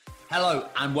Hello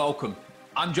and welcome.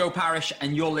 I'm Joe Parrish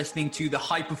and you're listening to the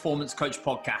High Performance Coach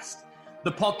Podcast,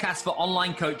 the podcast for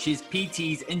online coaches,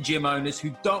 PTs and gym owners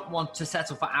who don't want to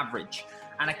settle for average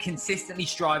and are consistently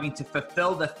striving to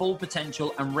fulfill their full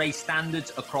potential and raise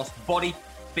standards across body,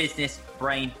 business,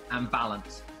 brain and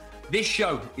balance. This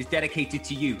show is dedicated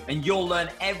to you and you'll learn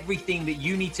everything that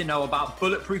you need to know about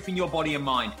bulletproofing your body and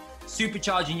mind,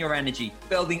 supercharging your energy,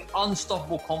 building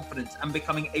unstoppable confidence and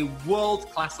becoming a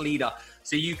world-class leader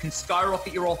so you can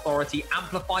skyrocket your authority,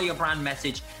 amplify your brand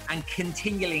message, and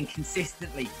continually and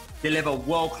consistently deliver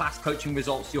world-class coaching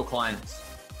results to your clients.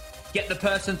 Get the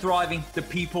person thriving, the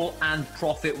people and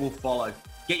profit will follow.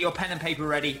 Get your pen and paper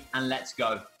ready and let's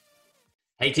go.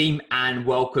 Hey team, and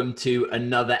welcome to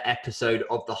another episode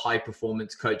of the High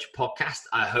Performance Coach Podcast.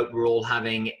 I hope we're all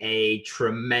having a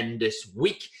tremendous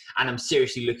week, and I'm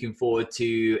seriously looking forward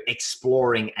to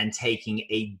exploring and taking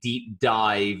a deep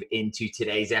dive into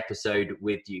today's episode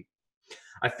with you.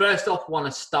 I first off want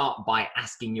to start by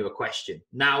asking you a question.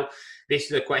 Now, this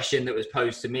is a question that was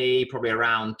posed to me probably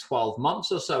around 12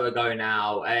 months or so ago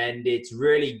now, and it's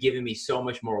really given me so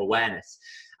much more awareness,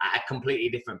 a completely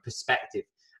different perspective.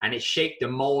 And it shaped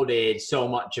and molded so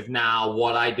much of now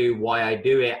what I do, why I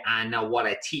do it, and now what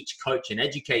I teach, coach, and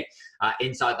educate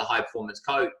inside the High Performance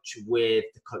Coach with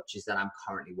the coaches that I'm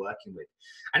currently working with.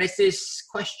 And it's this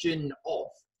question of,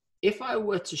 if I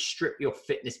were to strip your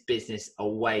fitness business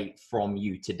away from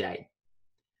you today,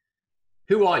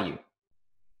 who are you?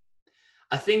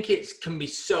 I think it can be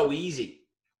so easy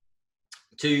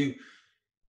to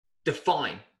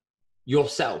define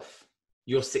yourself,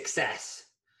 your success,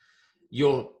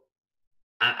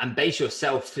 and base your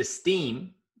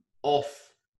self-esteem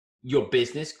off your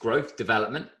business growth,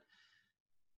 development,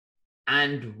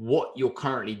 and what you're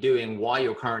currently doing, why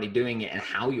you're currently doing it, and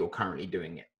how you're currently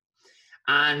doing it.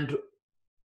 And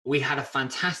we had a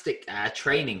fantastic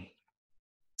training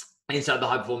inside the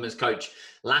High Performance Coach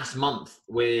last month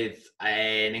with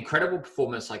an incredible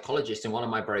performance psychologist and one of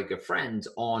my very good friends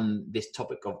on this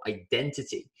topic of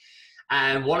identity.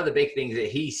 And one of the big things that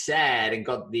he said and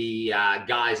got the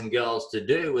guys and girls to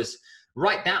do was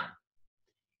write down,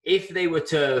 if they were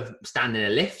to stand in a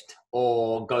lift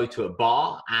or go to a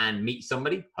bar and meet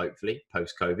somebody, hopefully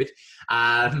post-COVID,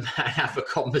 and have a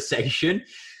conversation,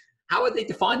 how would they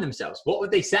define themselves? What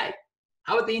would they say?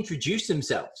 How would they introduce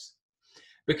themselves?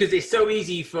 Because it's so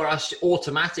easy for us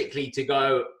automatically to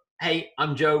go, hey,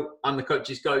 I'm Joe, I'm the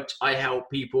coach's coach. I help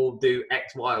people do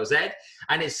X, Y, or Z.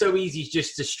 And it's so easy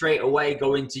just to straight away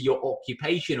go into your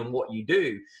occupation and what you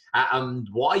do and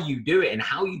why you do it and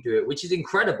how you do it, which is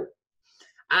incredible.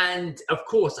 And of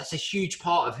course, that's a huge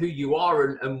part of who you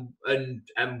are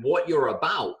and what you're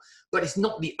about, but it's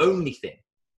not the only thing.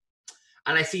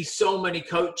 And I see so many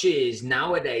coaches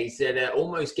nowadays that are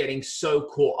almost getting so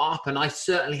caught up, and I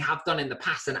certainly have done in the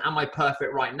past. And am I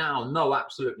perfect right now? No,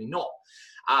 absolutely not.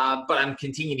 But I'm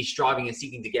continually striving and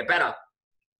seeking to get better.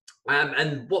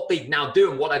 And what they now do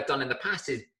and what I've done in the past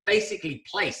is basically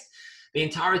placed the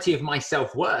entirety of my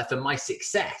self-worth and my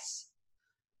success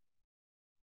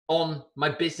on my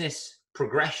business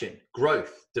progression,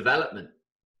 growth, development,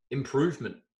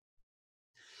 improvement.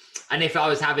 And if I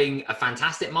was having a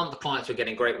fantastic month, the clients were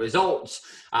getting great results,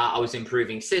 I was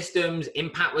improving systems,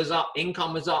 impact was up,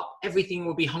 income was up, everything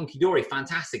would be hunky-dory,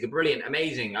 fantastic, brilliant,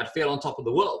 amazing. I'd feel on top of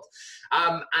the world.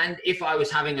 And if I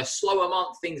was having a slower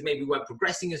month, things maybe weren't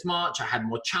progressing as much, I had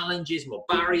more challenges, more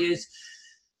barriers,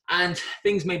 and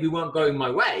things maybe weren't going my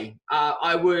way,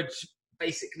 I would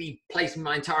basically place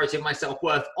my entirety of my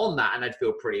self-worth on that, and I'd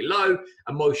feel pretty low.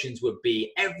 Emotions would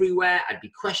be everywhere. I'd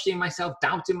be questioning myself,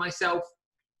 doubting myself.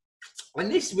 And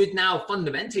this would now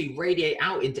fundamentally radiate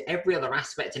out into every other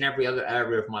aspect in every other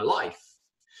area of my life,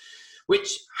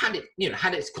 which had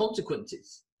its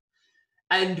consequences.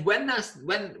 And when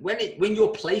you're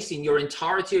placing your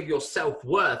entirety of your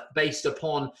self-worth based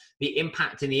upon the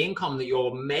impact and the income that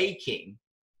you're making,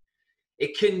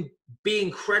 it can be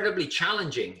incredibly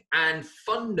challenging and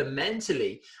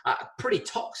fundamentally pretty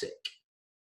toxic.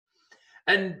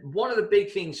 And one of the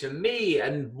big things for me,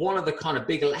 and one of the kind of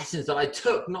bigger lessons that I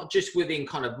took, not just within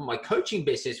kind of my coaching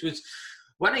business, was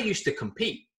when I used to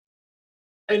compete.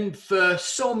 And for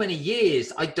so many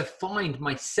years, I defined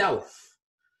myself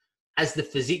as the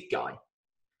physique guy.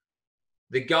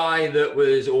 The guy that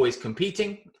was always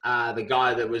competing, the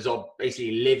guy that was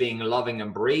basically living, loving,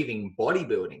 and breathing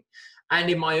bodybuilding. And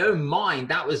in my own mind,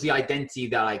 that was the identity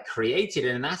that I created.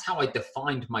 And that's how I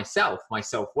defined myself, my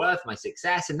self-worth, my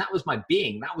success. And that was my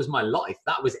being. That was my life.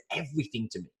 That was everything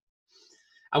to me.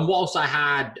 And whilst I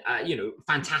had,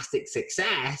 fantastic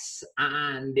success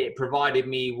and it provided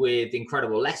me with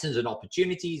incredible lessons and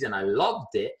opportunities and I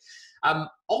loved it,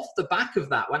 Off the back of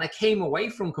that, when I came away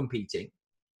from competing,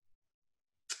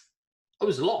 I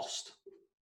was lost.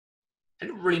 I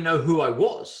didn't really know who I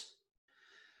was.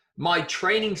 My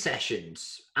training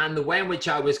sessions and the way in which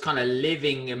I was kind of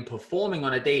living and performing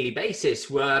on a daily basis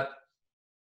were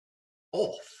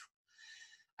off.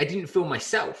 I didn't feel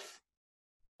myself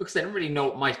because I didn't really know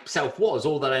what myself was.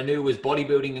 All that I knew was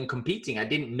bodybuilding and competing. I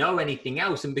didn't know anything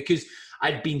else. And because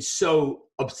I'd been so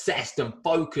obsessed and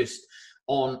focused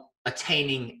on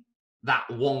attaining that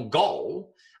one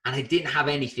goal, and I didn't have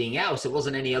anything else, there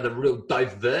wasn't any other real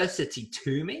diversity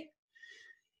to me.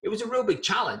 It was a real big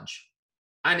challenge.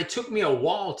 And it took me a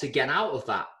while to get out of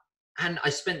that. And I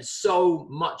spent so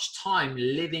much time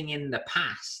living in the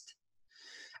past.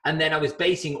 And then I was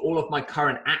basing all of my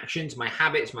current actions, my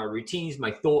habits, my routines,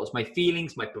 my thoughts, my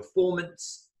feelings, my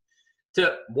performance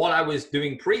to what I was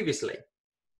doing previously.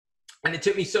 And it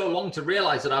took me so long to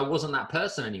realize that I wasn't that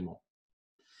person anymore.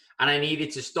 And I needed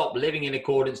to stop living in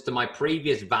accordance to my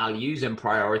previous values and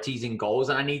priorities and goals.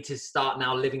 And I need to start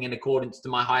now living in accordance to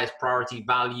my highest priority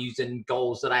values and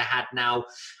goals that I had now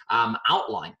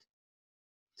outlined.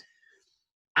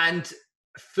 And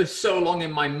for so long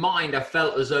in my mind, I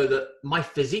felt as though that my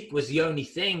physique was the only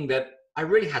thing that I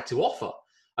really had to offer.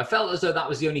 I felt as though that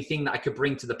was the only thing that I could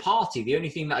bring to the party, the only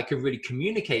thing that I could really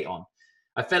communicate on.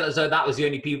 I felt as though that was the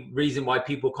only reason why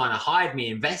people kind of hired me,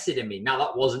 invested in me. Now,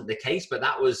 that wasn't the case, but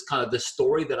that was kind of the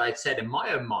story that I'd said in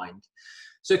my own mind.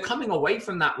 So coming away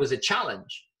from that was a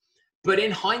challenge. But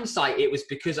in hindsight, it was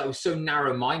because I was so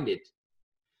narrow-minded.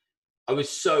 I was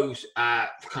so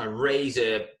kind of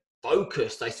razor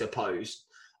focused, I suppose,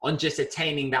 on just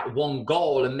attaining that one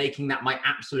goal and making that my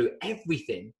absolute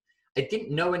everything. I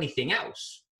didn't know anything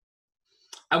else.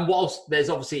 And whilst there's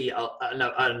obviously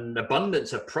an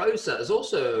abundance of pros, there's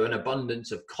also an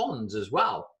abundance of cons as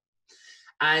well.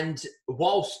 And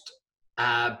whilst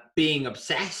being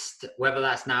obsessed, whether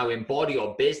that's now in body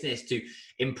or business, to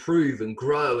improve and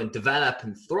grow and develop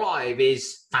and thrive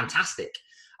is fantastic.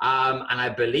 And I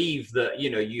believe that,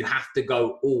 you have to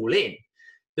go all in.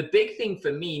 The big thing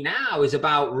for me now is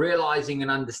about realizing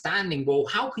and understanding, well,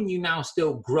 how can you now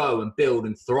still grow and build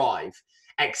and thrive,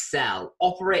 excel,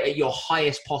 operate at your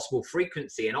highest possible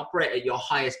frequency and operate at your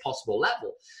highest possible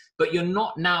level, but you're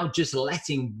not now just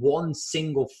letting one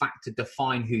single factor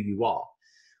define who you are.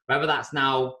 Whether that's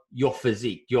now your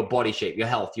physique, your body shape, your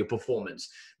health, your performance,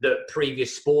 the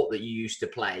previous sport that you used to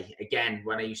play. Again,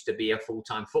 when I used to be a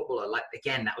full-time footballer,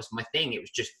 that was my thing. It was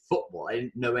just football. I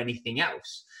didn't know anything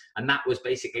else. And that was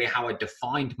basically how I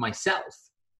defined myself.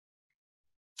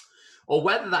 Or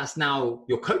whether that's now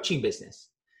your coaching business,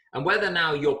 and whether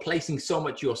now you're placing so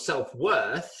much your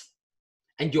self-worth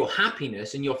and your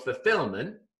happiness and your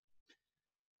fulfillment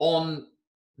on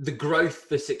the growth,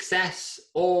 the success,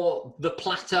 or the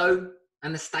plateau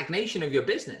and the stagnation of your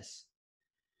business.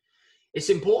 It's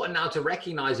important now to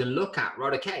recognize and look at,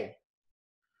 right, okay,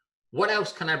 what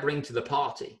else can I bring to the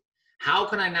party? How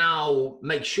can I now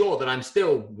make sure that I'm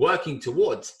still working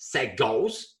towards said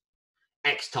goals,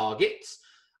 X targets?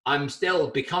 I'm still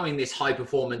becoming this high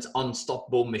performance,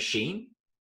 unstoppable machine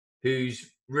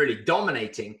who's really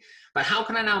dominating. But how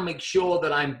can I now make sure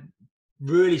that I'm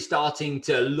really starting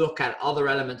to look at other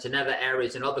elements and other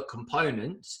areas and other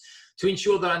components to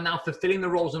ensure that I'm now fulfilling the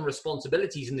roles and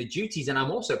responsibilities and the duties, and I'm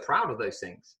also proud of those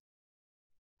things.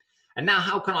 And now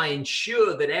how can I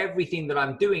ensure that everything that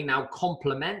I'm doing now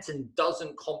complements and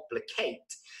doesn't complicate?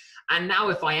 And now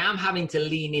if I am having to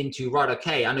lean into, right,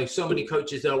 okay, I know so many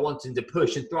coaches that are wanting to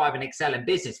push and thrive and excel in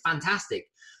business, fantastic.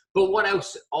 But what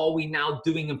else are we now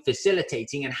doing and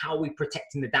facilitating, and how are we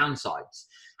protecting the downsides?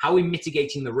 How are we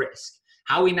mitigating the risk?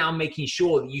 How are we now making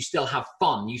sure that you still have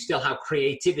fun, you still have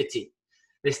creativity,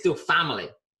 there's still family,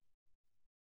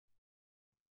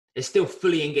 there's still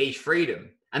fully engaged freedom,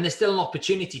 and there's still an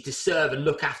opportunity to serve and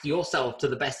look after yourself to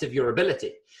the best of your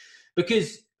ability?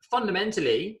 Because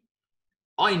fundamentally,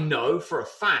 I know for a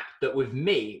fact that with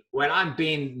me, when I'm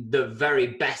being the very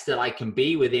best that I can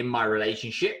be within my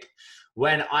relationship,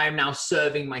 when I'm now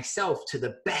serving myself to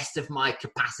the best of my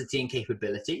capacity and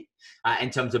capability in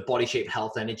terms of body shape,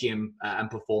 health, energy,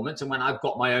 and performance, and when I've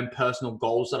got my own personal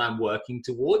goals that I'm working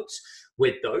towards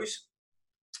with those,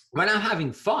 when I'm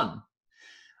having fun,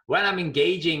 when I'm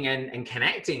engaging and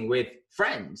connecting with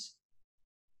friends,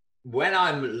 when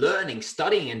I'm learning,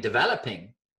 studying, and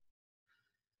developing,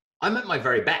 I'm at my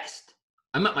very best.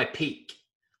 I'm at my peak.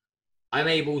 I'm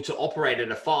able to operate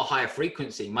at a far higher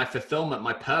frequency. My fulfillment,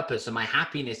 my purpose, and my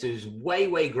happiness is way,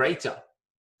 way greater,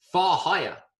 far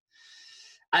higher.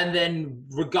 And then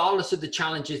regardless of the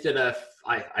challenges that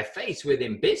I face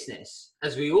within business,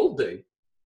 as we all do,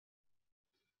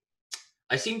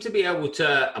 I seem to be able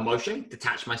to emotionally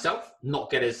detach myself, not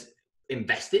get as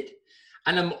invested.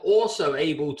 And I'm also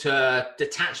able to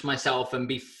detach myself and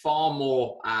be far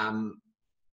more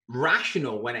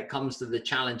rational when it comes to the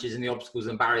challenges and the obstacles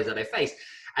and barriers that I face.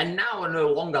 And now I no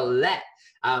longer let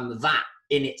that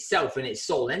in itself, in its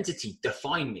sole entity,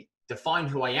 define me, define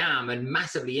who I am, and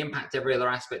massively impact every other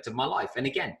aspect of my life. And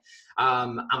again,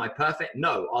 am I perfect?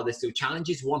 No. Are there still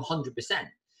challenges? 100%.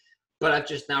 But I've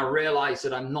just now realized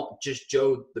that I'm not just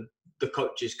Joe, the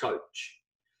coach's coach.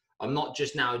 I'm not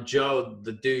just now Joe,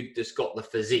 the dude that's got the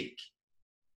physique.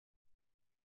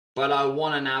 But I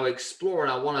want to now explore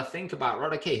and I want to think about,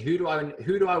 right, okay, who do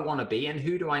I want to be and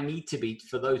who do I need to be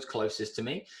for those closest to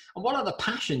me? And what are the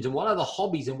passions and what are the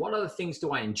hobbies and what other things do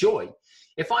I enjoy?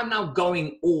 If I'm now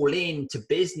going all in to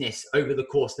business over the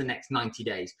course of the next 90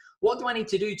 days, what do I need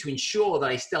to do to ensure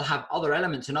that I still have other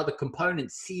elements and other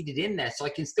components seeded in there so I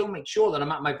can still make sure that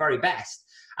I'm at my very best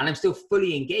and I'm still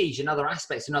fully engaged in other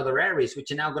aspects and other areas,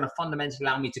 which are now going to fundamentally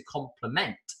allow me to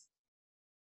complement.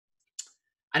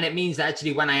 And it means that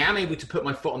actually when I am able to put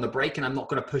my foot on the brake and I'm not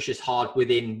going to push as hard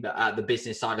within the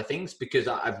business side of things because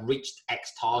I've reached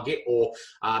X target or,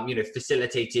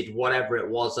 facilitated whatever it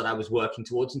was that I was working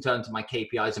towards in terms of my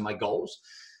KPIs and my goals,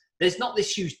 there's not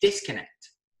this huge disconnect.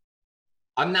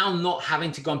 I'm now not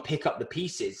having to go and pick up the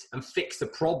pieces and fix the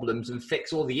problems and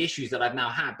fix all the issues that I've now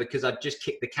had because I've just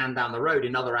kicked the can down the road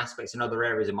in other aspects and other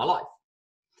areas of my life,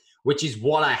 which is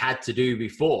what I had to do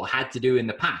before, had to do in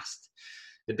the past.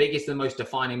 The biggest and most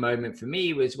defining moment for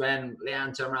me was when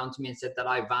Leanne turned around to me and said that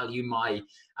I value my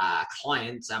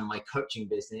clients and my coaching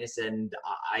business, and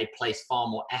I place far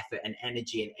more effort and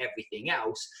energy in everything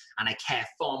else, and I care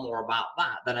far more about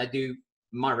that than I do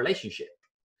my relationship.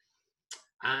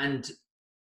 And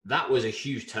that was a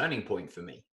huge turning point for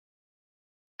me.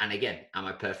 And again, am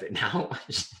I perfect now?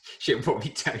 She'll probably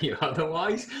tell you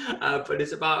otherwise, but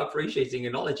it's about appreciating,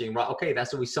 acknowledging, right, okay,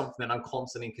 that's always something that I'm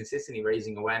constantly and consistently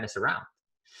raising awareness around.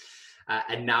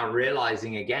 And now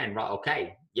realizing again, right,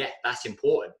 okay, yeah, that's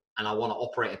important. And I want to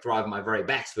operate and thrive my very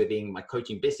best within my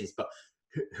coaching business, but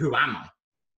who am I?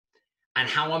 And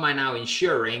how am I now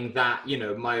ensuring that,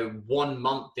 my 1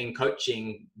 month in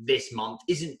coaching this month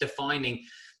isn't defining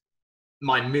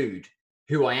my mood,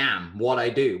 who I am, what I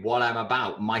do, what I'm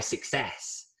about, my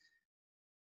success.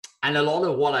 And a lot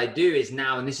of what I do is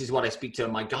now, and this is what I speak to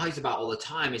my guys about all the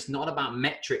time, it's not about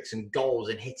metrics and goals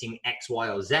and hitting X, Y,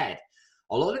 or Z.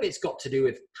 A lot of it's got to do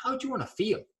with how do you want to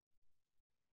feel?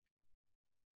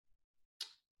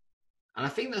 And I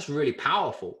think that's really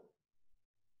powerful.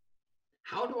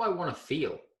 How do I want to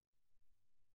feel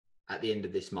at the end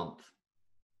of this month?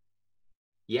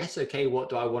 Yes, okay, what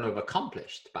do I want to have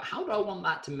accomplished? But how do I want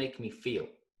that to make me feel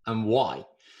and why?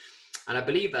 And I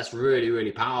believe that's really,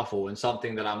 really powerful and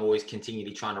something that I'm always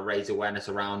continually trying to raise awareness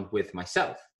around with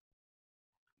myself.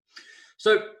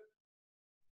 So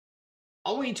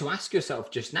I want you to ask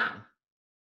yourself just now,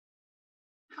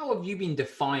 how have you been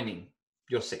defining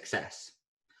your success?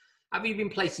 Have you been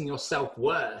placing your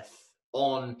self-worth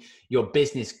on your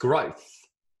business growth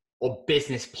or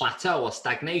business plateau or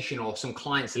stagnation or some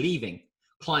clients leaving,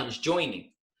 clients joining?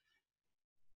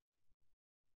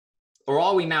 Or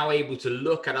are we now able to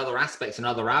look at other aspects and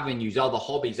other avenues, other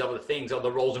hobbies, other things,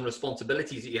 other roles and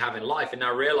responsibilities that you have in life and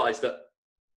now realize that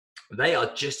they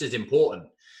are just as important?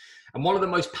 And one of the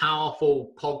most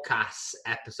powerful podcast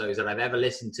episodes that I've ever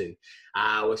listened to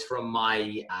was from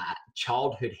my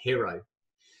childhood hero,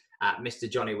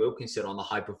 Mr. Johnny Wilkinson on the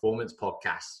High Performance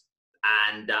Podcast.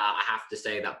 And I have to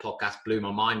say that podcast blew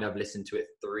my mind. I've listened to it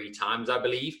 3 times, I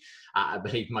believe. I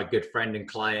believe my good friend and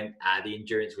client, the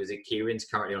Endurance Wizard Kieran's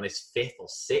currently on his 5th or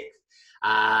 6th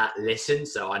listen.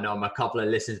 So I know I'm a couple of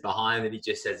listens behind, and he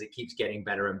just says it keeps getting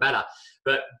better and better.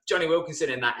 But Johnny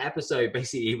Wilkinson in that episode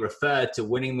basically referred to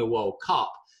winning the World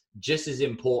Cup just as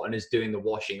important as doing the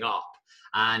washing up.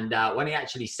 And when he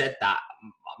actually said that,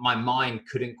 my mind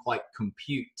couldn't quite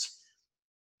compute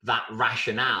that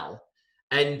rationale.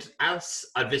 And as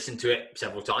I've listened to it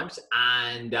several times,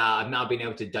 and I've now been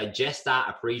able to digest that,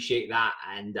 appreciate that,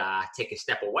 and take a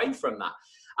step away from that.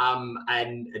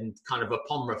 And kind of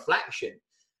upon reflection,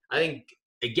 I think,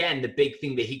 again, the big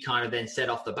thing that he kind of then said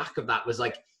off the back of that was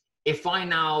like, if I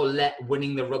now let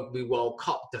winning the Rugby World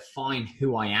Cup define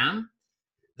who I am,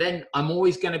 then I'm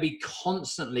always going to be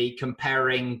constantly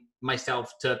comparing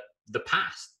myself to the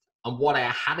past and what I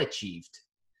had achieved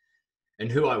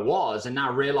and who I was, and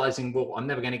now realizing, well, I'm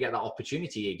never going to get that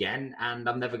opportunity again, and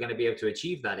I'm never going to be able to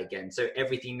achieve that again. So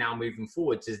everything now moving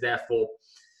forwards is therefore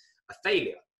a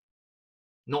failure,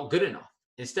 not good enough,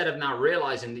 instead of now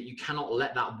realizing that you cannot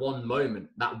let that one moment,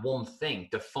 that one thing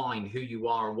define who you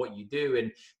are and what you do.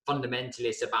 And fundamentally,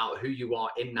 it's about who you are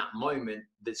in that moment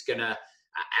that's going to,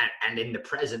 and in the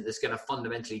present, that's going to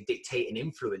fundamentally dictate and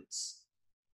influence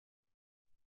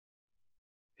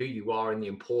who you are and the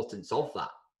importance of that,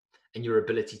 and your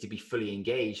ability to be fully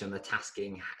engaged on the task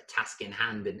in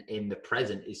hand and in the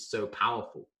present is so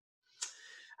powerful.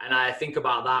 And I think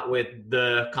about that with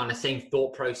the kind of same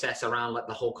thought process around like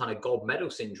the whole kind of gold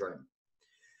medal syndrome.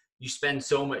 You spend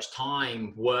so much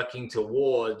time working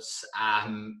towards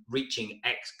reaching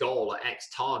X goal or X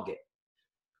target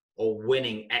or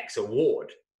winning X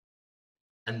award.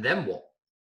 And then what?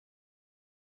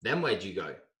 Then where do you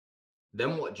go?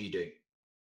 Then what do you do?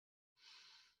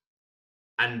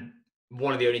 And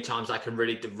one of the only times I can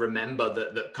really remember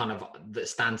that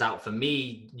stands out for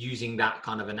me using that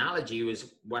kind of analogy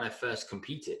was when I first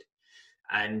competed.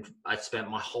 And I spent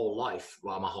my whole life,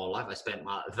 I spent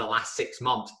the last 6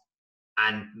 months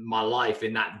and my life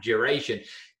in that duration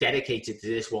dedicated to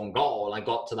this one goal. I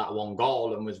got to that one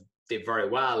goal and did very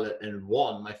well and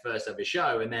won my first ever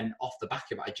show. And then off the back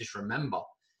of it, I just remember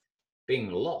being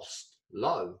low.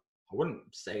 I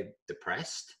wouldn't say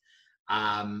depressed,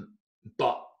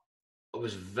 but I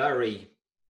was very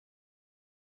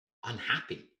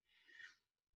unhappy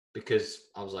because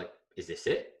I was like, is this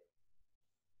it?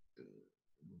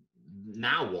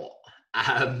 Now what?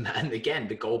 And again,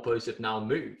 the goalposts have now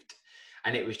moved.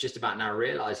 And it was just about now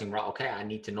realizing, right, okay, I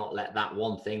need to not let that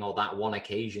one thing or that one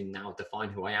occasion now define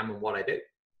who I am and what I do.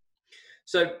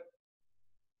 So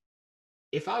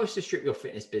if I was to strip your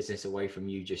fitness business away from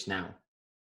you just now,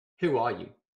 who are you?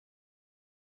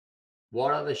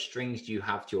 What other strings do you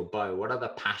have to your bow? What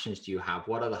other passions do you have?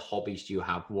 What other hobbies do you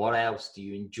have? What else do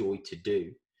you enjoy to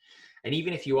do? And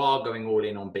even if you are going all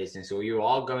in on business or you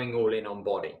are going all in on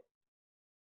body,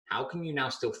 how can you now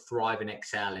still thrive and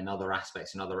excel in other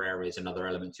aspects and other areas and other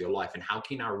elements of your life? And how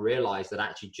can you now realize that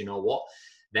actually, do you know what?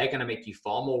 They're going to make you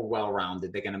far more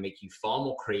well-rounded. They're going to make you far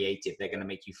more creative. They're going to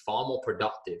make you far more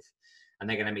productive. And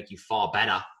they're going to make you far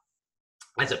better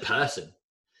as a person.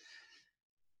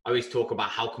 I always talk about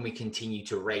how can we continue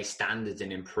to raise standards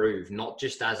and improve, not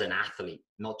just as an athlete,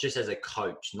 not just as a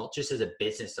coach, not just as a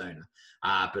business owner,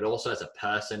 but also as a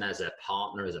person, as a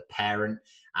partner, as a parent.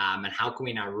 And how can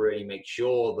we now really make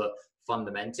sure that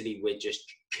fundamentally we're just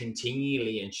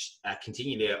continually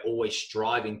always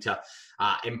striving to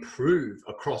improve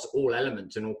across all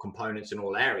elements and all components and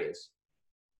all areas.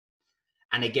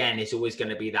 And again, it's always going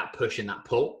to be that push and that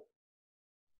pull.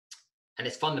 And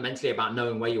it's fundamentally about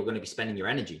knowing where you're going to be spending your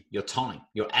energy, your time,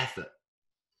 your effort.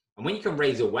 And when you can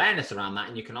raise awareness around that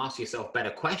and you can ask yourself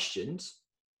better questions,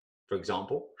 for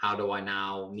example, how do I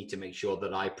now need to make sure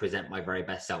that I present my very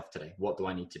best self today? What do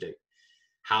I need to do?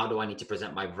 How do I need to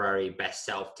present my very best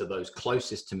self to those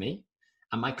closest to me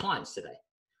and my clients today?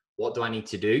 What do I need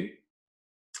to do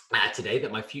today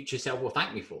that my future self will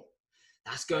thank me for?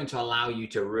 That's going to allow you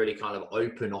to really kind of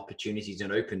open opportunities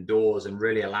and open doors and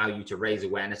really allow you to raise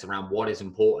awareness around what is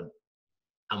important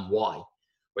and why,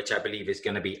 which I believe is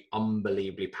going to be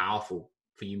unbelievably powerful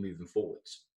for you moving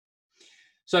forwards.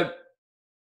 So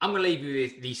I'm going to leave you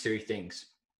with these 3 things.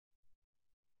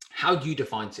 How do you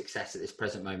define success at this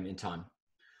present moment in time?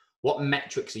 What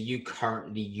metrics are you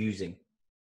currently using?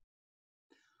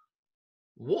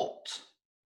 What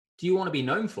do you want to be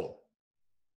known for?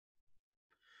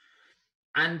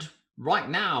 And right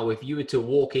now, if you were to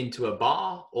walk into a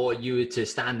bar or you were to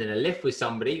stand in a lift with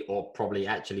somebody, or probably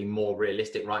actually more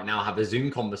realistic right now, have a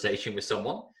Zoom conversation with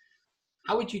someone,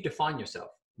 how would you define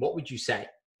yourself? What would you say?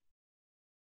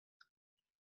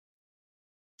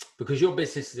 Because your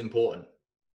business is important.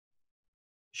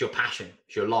 It's your passion.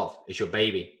 It's your love. It's your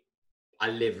baby. I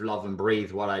live, love, and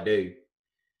breathe what I do.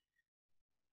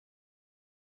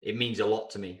 It means a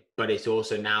lot to me, but it's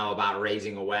also now about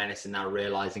raising awareness and now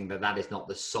realizing that that is not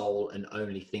the sole and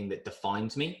only thing that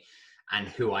defines me and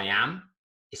who I am.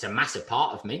 It's a massive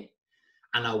part of me.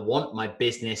 And I want my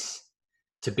business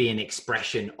to be an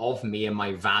expression of me and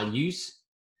my values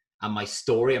and my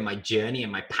story and my journey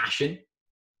and my passion.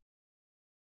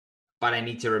 But I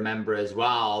need to remember as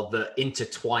well that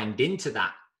intertwined into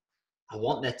that, I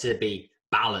want there to be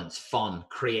balance, fun,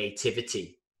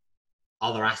 creativity,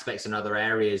 other aspects and other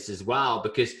areas as well,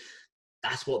 because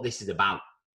that's what this is about.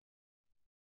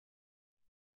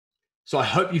 So I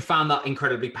hope you found that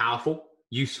incredibly powerful,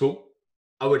 useful.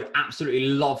 I would absolutely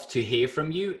love to hear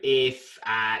from you if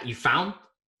you found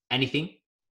anything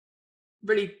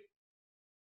really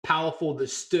powerful that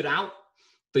stood out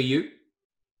for you.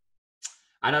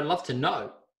 And I'd love to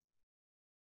know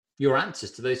your answers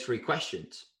to those 3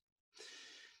 questions.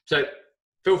 So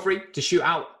feel free to shoot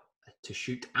out to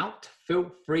shoot out,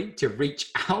 feel free to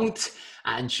reach out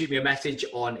and shoot me a message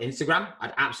on Instagram.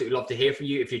 I'd absolutely love to hear from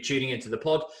you if you're tuning into the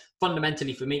pod.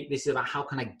 Fundamentally for me, this is about how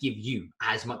can I give you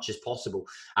as much as possible.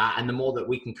 And the more that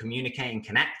we can communicate and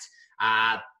connect,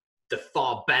 the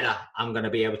far better I'm going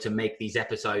to be able to make these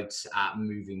episodes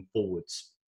moving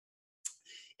forwards.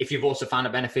 If you've also found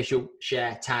it beneficial,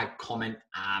 share, tag, comment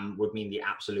would mean the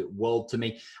absolute world to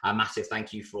me. A massive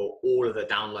thank you for all of the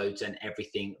downloads and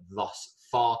everything thus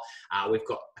far. We've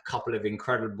got a couple of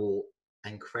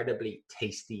incredibly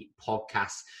tasty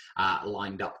podcasts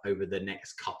lined up over the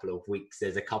next couple of weeks.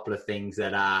 There's a couple of things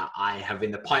that I have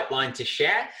in the pipeline to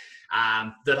share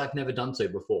that I've never done so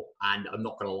before. And I'm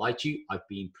not going to lie to you, I've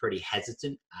been pretty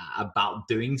hesitant about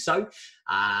doing so.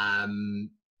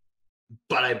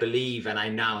 But I believe, and I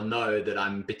now know that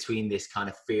I'm between this kind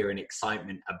of fear and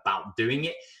excitement about doing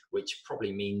it, which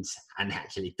probably means, and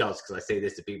actually does, because I say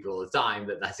this to people all the time,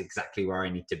 that that's exactly where I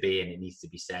need to be. And it needs to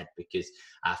be said because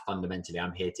fundamentally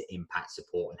I'm here to impact,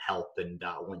 support and help. And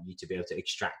I want you to be able to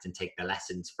extract and take the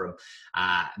lessons from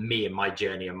me and my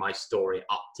journey and my story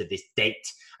up to this date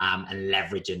and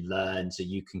leverage and learn so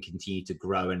you can continue to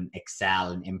grow and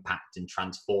excel and impact and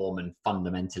transform and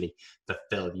fundamentally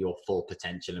fulfill your full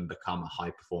potential and become a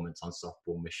high performance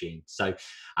unstoppable machine. So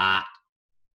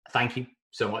thank you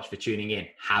so much for tuning in.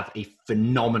 Have a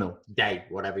phenomenal day,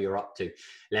 whatever you're up to.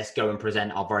 Let's go and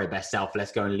present our very best self.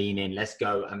 Let's go and lean in. Let's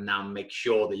go and now make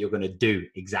sure that you're going to do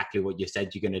exactly what you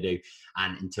said you're going to do.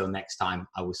 And until next time,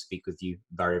 I will speak with you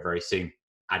very, very soon.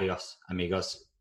 Adios, amigos.